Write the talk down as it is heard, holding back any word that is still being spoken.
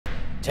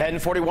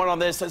10:41 on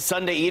this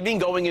Sunday evening,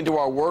 going into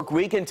our work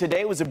week, and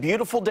today was a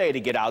beautiful day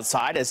to get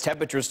outside as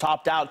temperatures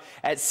topped out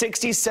at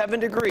 67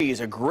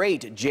 degrees. A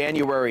great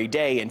January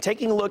day. And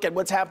taking a look at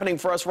what's happening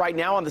for us right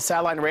now on the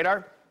satellite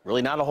radar,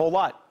 really not a whole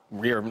lot.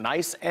 We're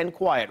nice and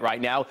quiet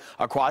right now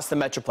across the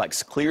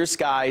Metroplex. Clear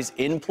skies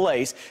in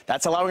place.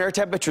 That's allowing our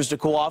temperatures to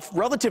cool off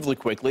relatively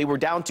quickly. We're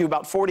down to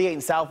about 48 in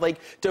Southlake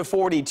to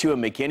 42 in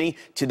McKinney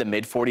to the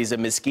mid-40s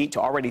in Mesquite to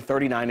already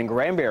 39 in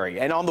Granbury.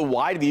 And on the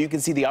wide view, you can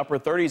see the upper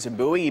 30s in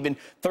Bowie, even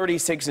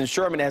 36 in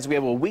Sherman as we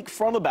have a weak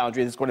frontal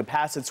boundary that's going to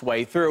pass its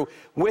way through.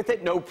 With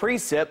it, no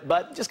precip,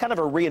 but just kind of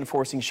a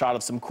reinforcing shot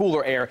of some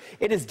cooler air.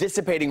 It is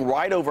dissipating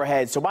right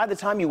overhead. So by the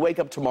time you wake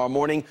up tomorrow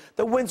morning,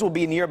 the winds will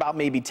be near about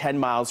maybe 10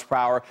 miles per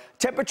hour.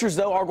 Temperatures,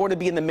 though, are going to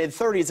be in the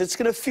mid-30s. It's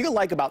going to feel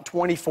like about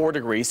 24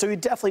 degrees, so you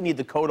definitely need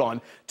the coat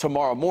on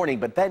tomorrow morning.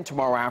 But then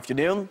tomorrow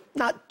afternoon,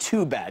 not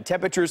too bad.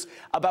 Temperatures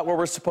about where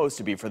we're supposed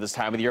to be for this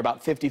time of the year,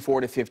 about 54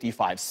 to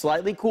 55.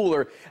 Slightly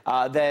cooler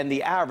than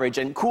the average,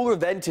 and cooler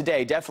than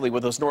today, definitely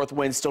with those north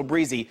winds still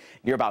breezy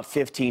near about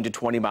 15 to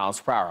 20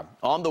 miles per hour.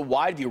 On the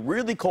wide view,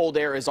 really cold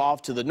air is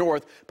off to the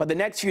north, but the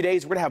next few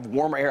days, we're going to have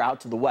warmer air out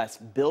to the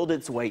west, build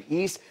its way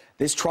east.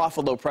 This trough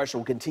of low pressure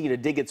will continue to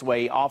dig its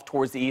way off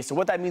towards the east. So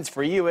what that means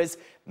for you is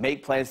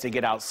make plans to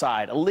get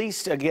outside, at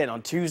least, again,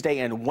 on Tuesday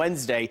and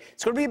Wednesday.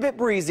 It's going to be a bit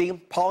breezy.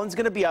 Pollen's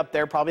going to be up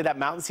there. Probably that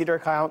mountain cedar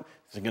count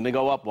is going to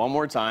go up one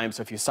more time.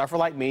 So if you suffer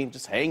like me,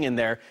 just hang in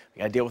there.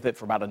 We got to deal with it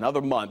for about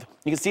another month.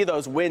 You can see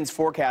those winds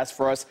forecast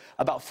for us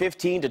about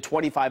 15 to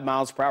 25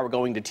 miles per hour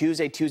going to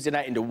Tuesday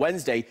night into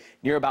Wednesday,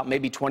 near about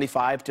maybe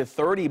 25 to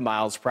 30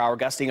 miles per hour,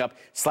 gusting up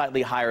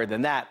slightly higher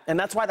than that. And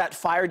that's why that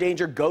fire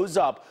danger goes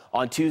up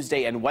on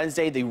Tuesday and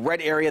Wednesday. The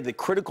red area, the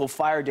critical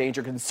fire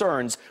danger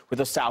concerns with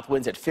the south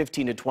winds at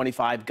 15 to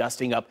 25,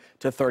 gusting up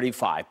to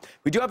 35.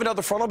 We do have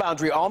another frontal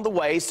boundary on the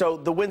way, so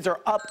the winds are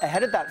up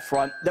ahead of that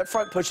front. That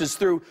front pushes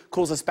through,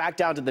 cools us back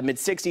down to the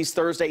mid-60s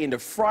Thursday into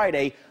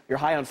Friday. Your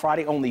high on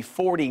Friday only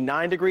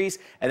 49 degrees,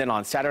 and then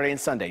on Saturday and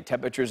Sunday,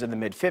 temperatures in the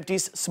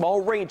mid-50s.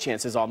 Small rain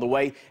chances on the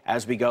way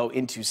as we go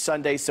into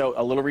Sunday, so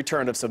a little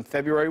return of some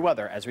February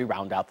weather as we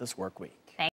round out this work week.